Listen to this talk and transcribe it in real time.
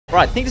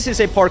Alright, I think this is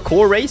a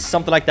parkour race,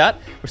 something like that.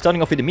 We're starting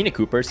off with the Mini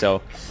Cooper,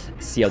 so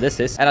let's see how this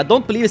is. And I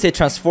don't believe it's a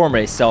transform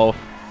race, so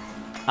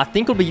I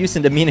think we'll be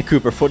using the Mini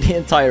Cooper for the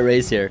entire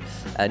race here.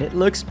 And it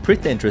looks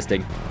pretty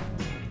interesting.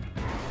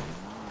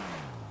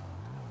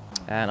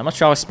 And I'm not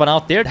sure how I spun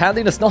out there. The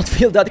handling does not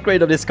feel that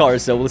great of this car,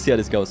 so we'll see how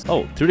this goes.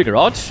 Oh, through the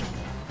garage?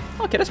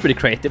 Okay, that's pretty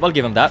creative. I'll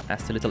give him that.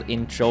 That's the little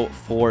intro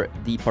for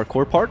the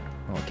parkour part.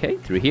 Okay,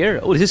 through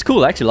here. Oh, this is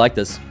cool. I actually like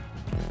this.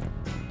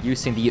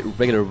 Using the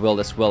regular world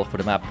as well for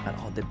the map. And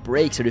oh, the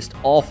brakes are just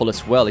awful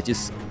as well. It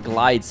just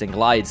glides and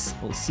glides.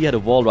 We'll see how the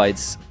wall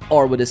rides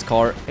are with this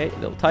car. Okay, a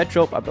little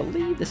tightrope. I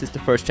believe this is the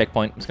first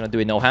checkpoint. I'm just gonna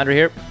do a no-hander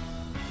here.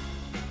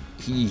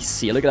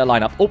 Easy. Look at that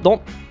lineup. Oh,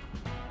 don't.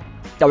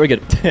 Yeah, we're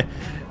good.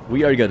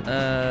 We are good.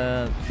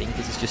 I think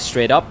this is just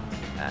straight up.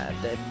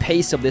 The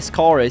pace of this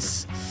car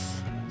is...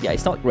 yeah,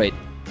 it's not great.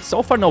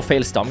 So far, no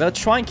fails though. I'm gonna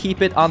try and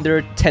keep it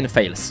under 10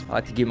 fails. I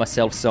like to give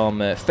myself some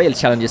fail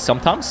challenges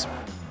sometimes.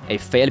 A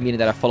fail meaning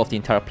that I fall off the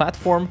entire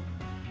platform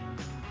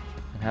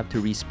and have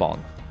to respawn.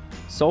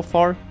 So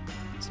far,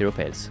 0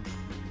 fails.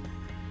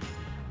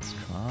 Let's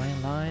try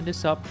and line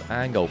this up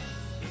and go. Okay,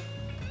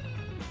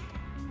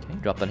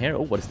 drop down here.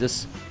 Oh, what is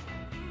this?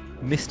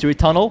 Mystery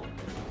tunnel.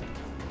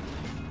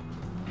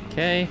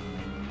 Okay.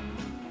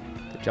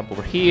 Jump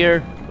over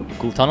here. Oh,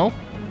 cool tunnel.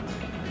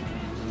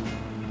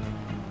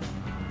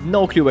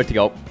 No clue where to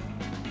go.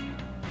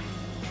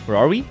 Where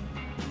are we?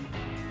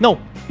 No,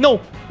 no,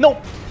 no!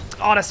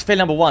 Oh, that's fail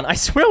number 1. I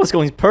swear I was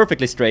going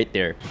perfectly straight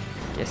there.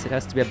 Guess it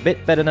has to be a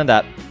bit better than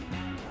that.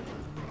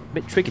 A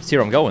bit tricky to see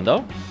where I'm going,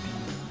 though.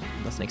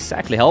 Doesn't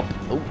exactly help.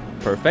 Oh,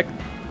 perfect.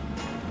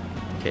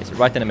 Okay, so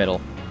right in the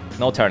middle.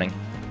 No turning.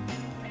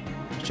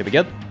 Should be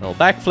good. A little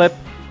backflip.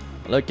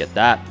 Look at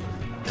that.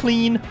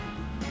 Clean.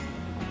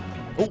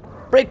 Oh,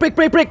 brake, brake,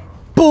 brake, brake.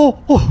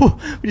 Oh,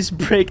 we just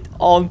braked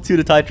onto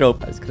the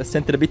tightrope. I was gonna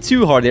send it a bit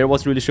too hard there.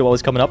 Wasn't really sure what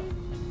was coming up.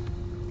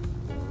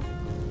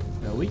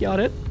 No, we got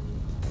it.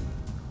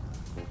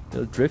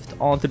 Little drift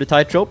onto the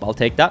tightrope. I'll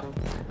take that.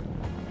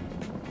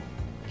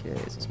 Okay,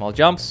 some small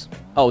jumps.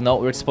 Oh no,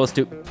 we're supposed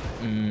to...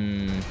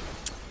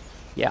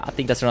 yeah, I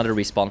think that's another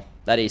respawn.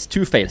 That is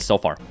 2 fails so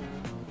far.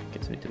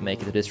 Okay, so we need to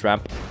make it to this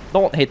ramp.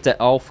 Don't hit the...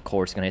 oh, of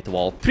course, gonna hit the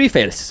wall. 3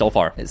 fails so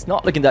far. It's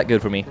not looking that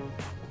good for me.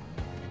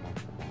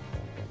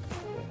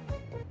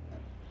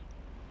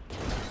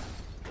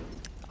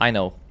 I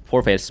know.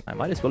 4 fails. I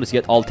might as well just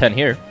get all 10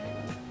 here.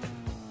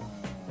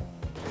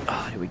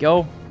 Ah, here we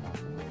go.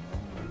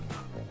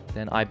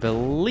 Then I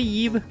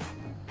believe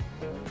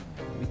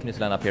we can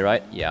just land up here,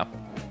 right? Yeah.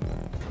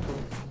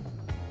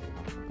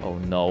 Oh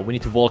no, we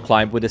need to wall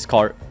climb with this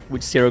car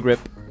with 0 grip.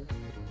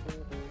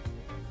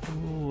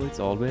 Oh, it's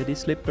already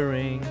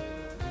slippering.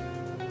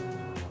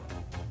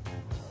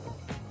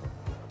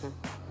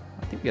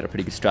 I think we got a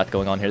pretty good strat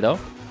going on here, though.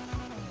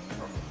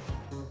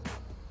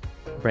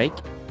 Brake.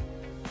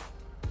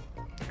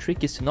 The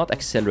trick is to not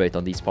accelerate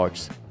on these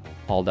parts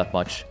all that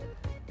much,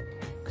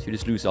 because you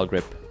just lose all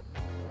grip.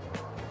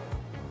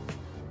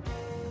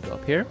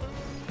 Up here.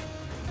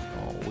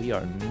 Oh, we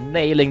are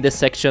nailing this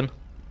section.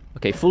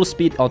 Okay, full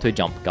speed onto a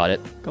jump. Got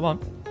it. Come on.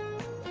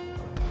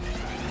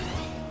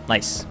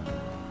 Nice.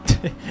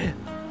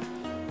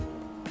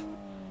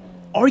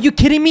 Are you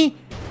kidding me?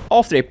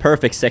 After a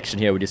perfect section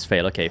here, we just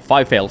fail. Okay,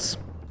 5 fails,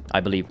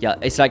 I believe. Yeah,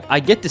 it's like I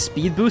get the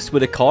speed boost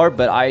with the car,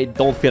 but I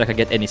don't feel like I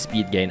get any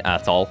speed gain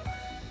at all.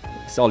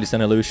 It's all just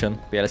an illusion.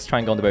 But yeah, let's try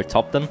and go on the very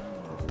top then.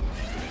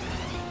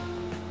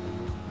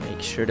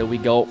 Make sure that we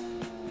go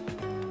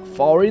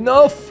far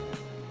enough.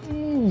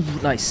 Ooh,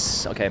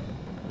 nice. Okay.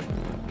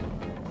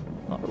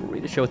 Not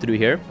really sure what to do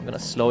here. I'm gonna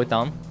slow it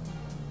down.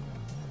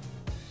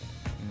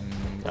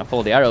 Gonna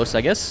follow the arrows,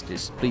 I guess.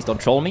 Just please don't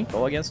troll me.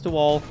 Go against the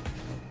wall.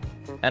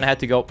 And I had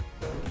to go.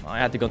 I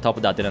had to go on top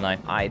of that, didn't I?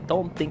 I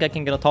don't think I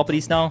can get on top of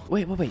these now.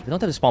 Wait. We don't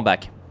have to spawn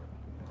back.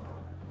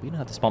 We don't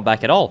have to spawn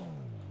back at all.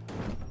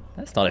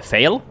 That's not a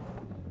fail.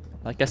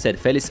 Like I said,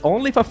 fail is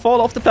only if I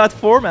fall off the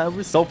platform,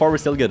 and so far we're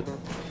still good.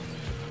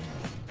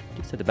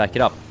 Just had to back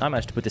it up. I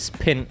managed to put this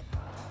pin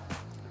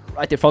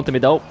right in front of me,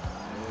 though.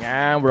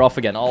 And we're off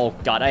again. Oh,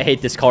 God, I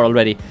hate this car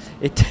already.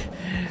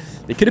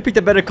 They could have picked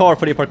a better car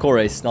for the parkour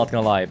race, not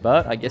gonna lie.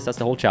 But I guess that's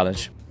the whole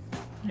challenge.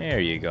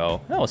 There you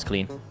go. That was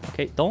clean.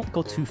 Okay, don't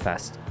go too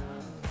fast.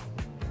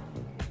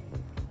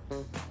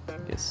 I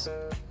guess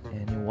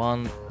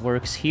anyone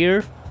works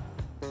here.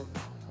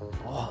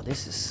 Oh,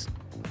 this is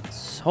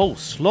so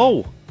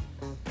slow.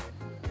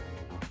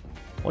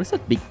 What is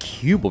that big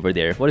cube over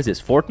there? What is this?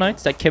 Fortnite?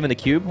 Is that Kevin the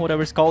Cube?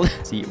 Whatever it's called.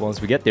 See,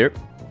 once we get there.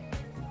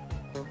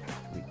 Here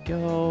we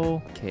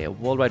go. Okay, a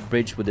wall ride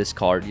bridge with this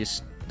car.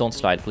 Just don't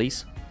slide,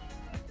 please.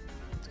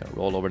 It's gonna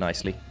roll over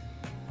nicely.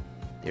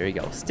 There you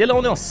go. Still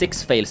only on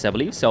 6 fails, I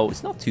believe, so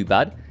it's not too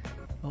bad.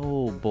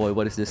 Oh boy,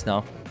 what is this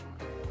now?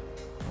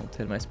 Don't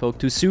tell me I spoke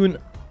too soon.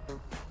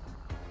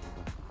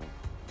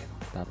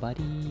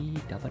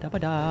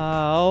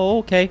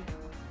 Okay.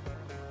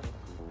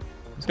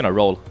 I'm just gonna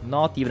roll,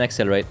 not even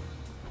accelerate.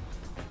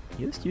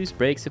 Just use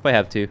brakes if I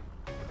have to.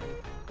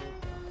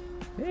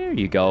 There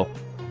you go.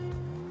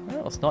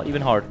 Well, it's not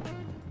even hard.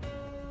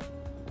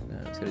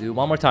 gonna do it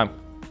one more time.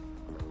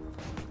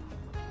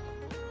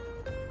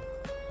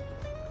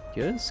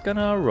 Just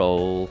gonna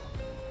roll.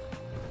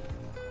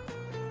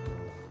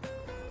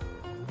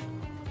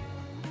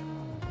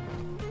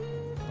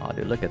 Oh,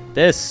 dude, look at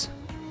this.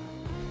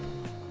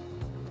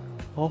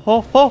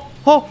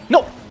 Oh,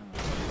 no!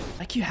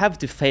 Like, you have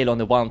to fail on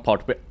the one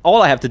part where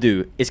all I have to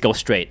do is go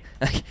straight.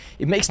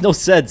 It makes no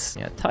sense.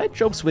 Yeah,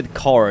 tightropes with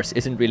cars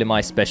isn't really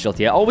my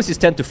specialty. I always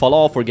just tend to fall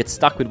off or get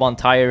stuck with one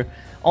tire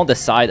on the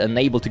side,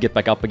 unable to get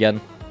back up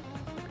again.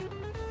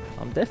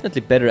 I'm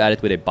definitely better at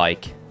it with a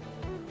bike.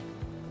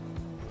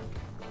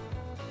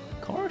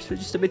 Cars are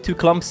just a bit too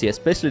clumsy,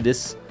 especially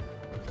this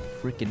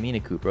freaking Mini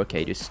Cooper.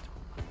 Okay, just...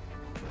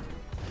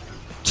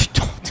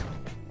 Don't.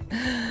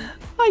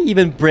 I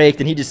even braked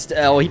and he just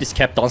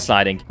kept on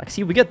sliding. Like,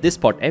 see, we get this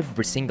part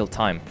every single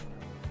time.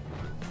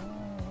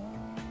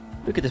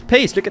 Look at the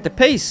pace, look at the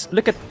pace,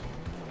 look at...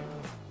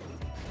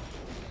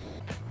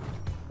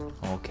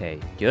 Okay,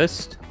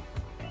 just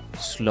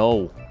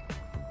slow.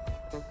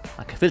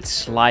 I can feel it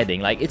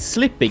sliding, like it's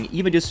slipping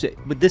even just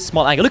with this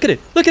small angle. Look at it,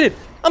 look at it.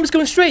 I'm just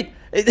going straight.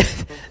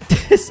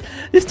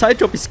 This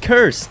tightrope is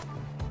cursed.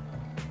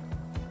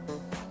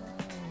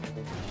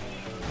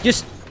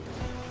 Just...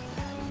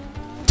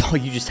 Oh,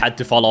 you just had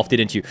to fall off,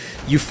 didn't you?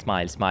 You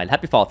smile, smile.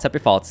 Happy thoughts, happy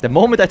thoughts. The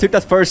moment I took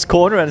that first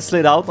corner and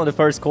slid out on the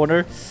first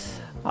corner,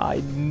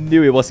 I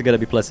knew it wasn't gonna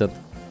be pleasant.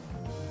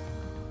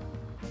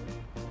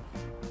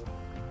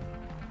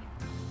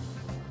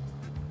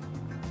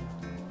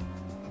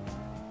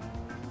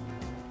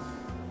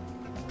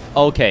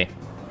 Okay.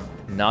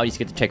 Now you just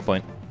get the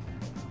checkpoint.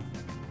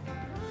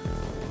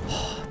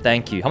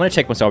 Thank you. How many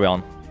checkpoints are we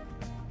on?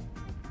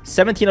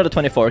 17 out of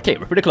 24. Okay,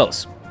 we're pretty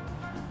close.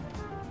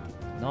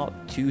 Not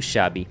too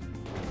shabby.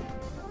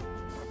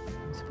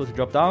 Supposed to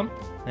drop down?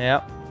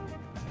 Yeah.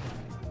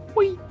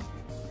 Whee!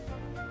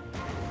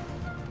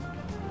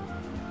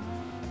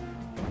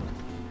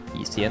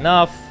 Easy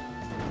enough.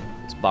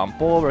 Let's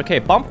bump over. Okay,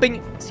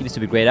 bumping seems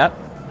to be great at.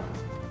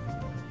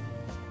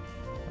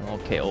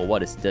 Okay, oh,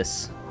 what is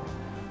this?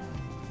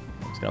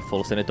 I'm just gonna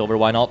full send it over,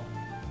 why not?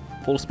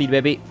 Full speed,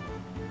 baby.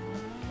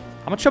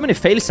 I'm not sure how many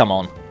fails I'm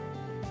on.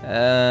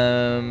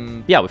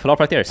 Yeah, we fell off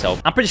right there, so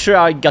I'm pretty sure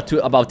I got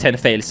to about 10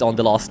 fails on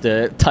the last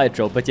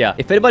tightrope, but yeah,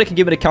 if anybody can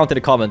give me the count in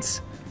the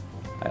comments,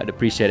 I'd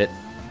appreciate it,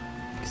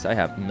 because I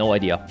have no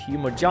idea. A few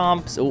more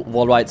jumps. Oh,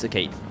 wall rides.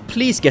 Okay,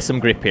 please get some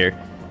grip here.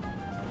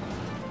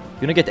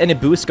 You don't get any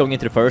boost going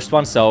into the first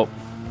one, so...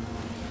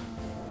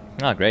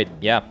 Ah, great,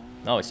 yeah.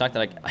 No, it's not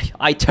like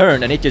I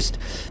turned and it just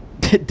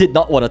did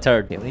not want to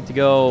turn. Okay, we need to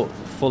go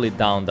fully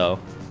down, though.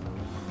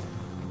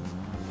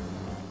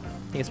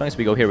 I think as long as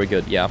we go here, we're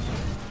good, yeah.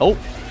 Oh,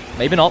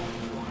 maybe not.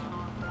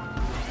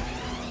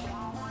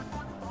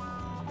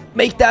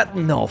 Make that...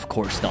 No, of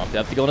course not. We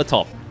have to go on the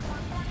top.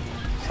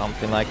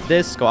 Something like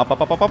this. Go up, up,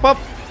 up, up, up, up.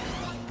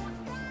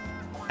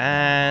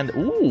 And...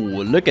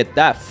 Ooh, look at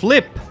that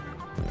flip.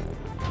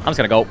 I'm just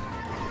gonna go.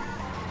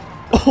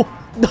 Oh,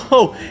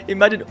 no.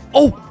 Imagine...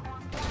 Oh!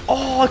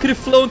 Oh, I could have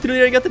flown through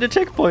there and got to the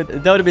checkpoint.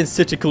 That would have been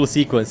such a cool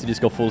sequence to just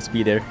go full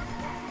speed there.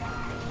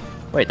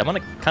 Wait, I kind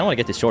of want to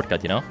get this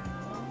shortcut, you know?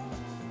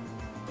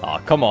 Oh,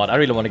 come on. I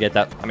really want to get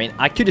that. I mean,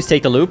 I could just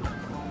take the loop.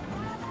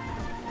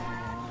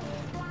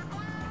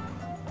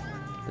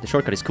 But the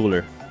shortcut is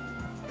cooler.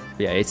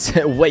 But yeah, it's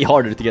way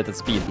harder to get that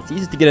speed. It's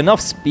easy to get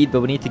enough speed,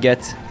 but we need to get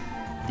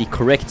the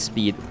correct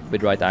speed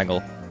with right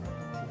angle.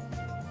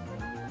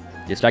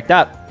 Just like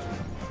that.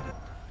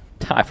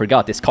 I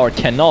forgot, this car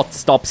cannot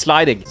stop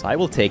sliding. So I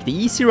will take the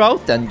easy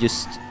route and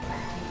just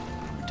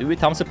do it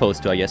how I'm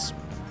supposed to, I guess.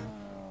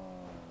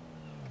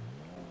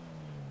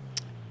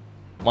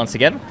 Once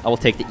again, I will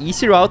take the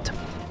easy route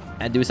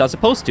and do as I'm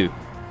supposed to.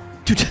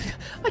 Dude,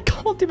 I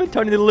can't even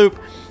turn in the loop.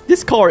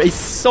 This car is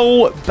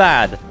so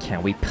bad.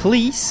 Can we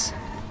please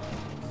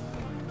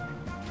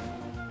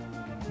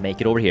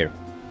make it over here?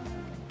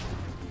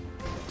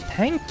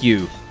 Thank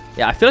you.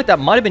 Yeah, I feel like that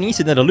might have been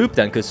easier than the loop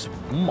then, because,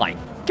 oh my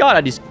god,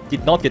 I just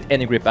did not get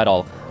any grip at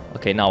all.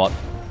 Okay, now what?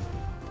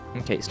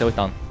 Okay, slow it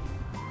down.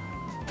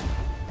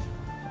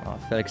 Oh, I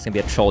feel like it's gonna be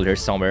a troll here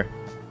somewhere.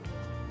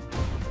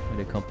 In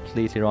the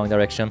completely wrong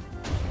direction.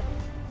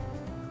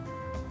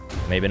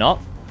 Maybe not.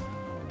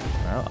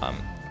 No,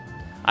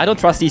 I don't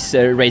trust these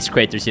race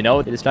creators, you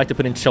know? They just like to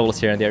put in trolls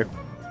here and there.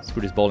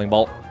 Screw this bowling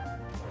ball.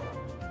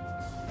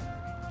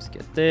 Let's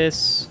get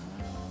this.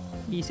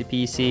 Easy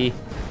peasy.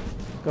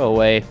 Go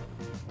away.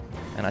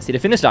 And I see the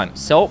finish line.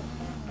 So,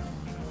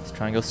 let's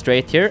try and go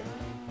straight here.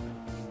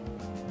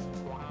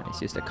 And it's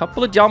just a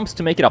couple of jumps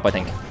to make it up, I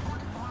think.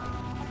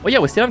 Oh yeah,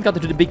 we still haven't got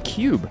to the big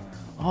cube.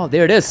 Oh,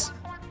 there it is.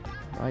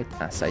 Right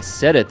as I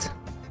said it.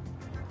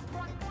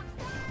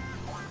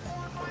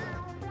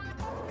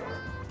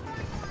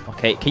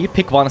 Okay, can you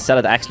pick one set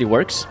that actually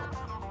works?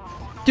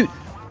 Dude,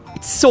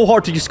 it's so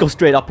hard to just go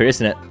straight up here,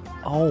 isn't it?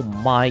 Oh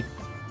my...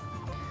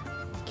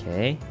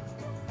 Okay.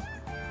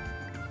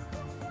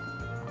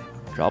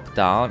 Drop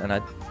down, and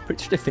I'm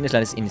pretty sure the finish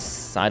line is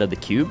inside of the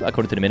cube,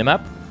 according to the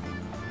minimap.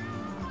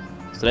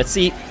 So let's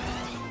see.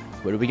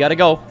 Where do we gotta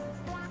go?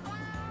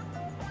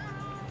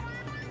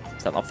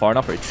 Is that not far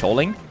enough? Or it's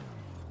trolling?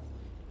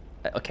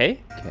 Okay.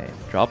 Okay.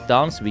 Drop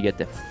down so we get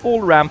the full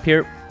ramp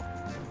here.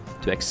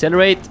 To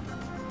accelerate.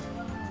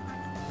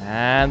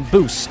 And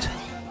boost.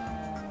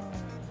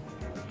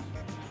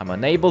 I'm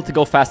unable to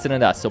go faster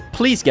than that, so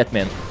please get me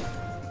in.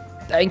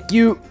 Thank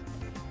you.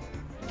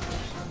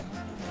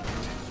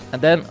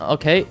 And then,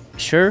 okay,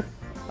 sure.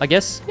 I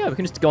guess, yeah, we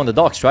can just go on the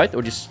docks, right?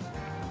 Or just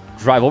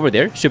drive over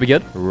there. Should be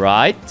good.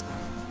 Right.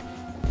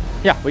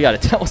 Yeah, we got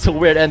it. That was a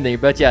weird ending,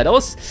 but yeah, that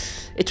was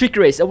a tricky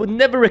race. I would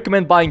never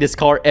recommend buying this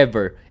car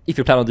ever if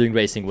you plan on doing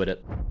racing with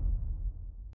it.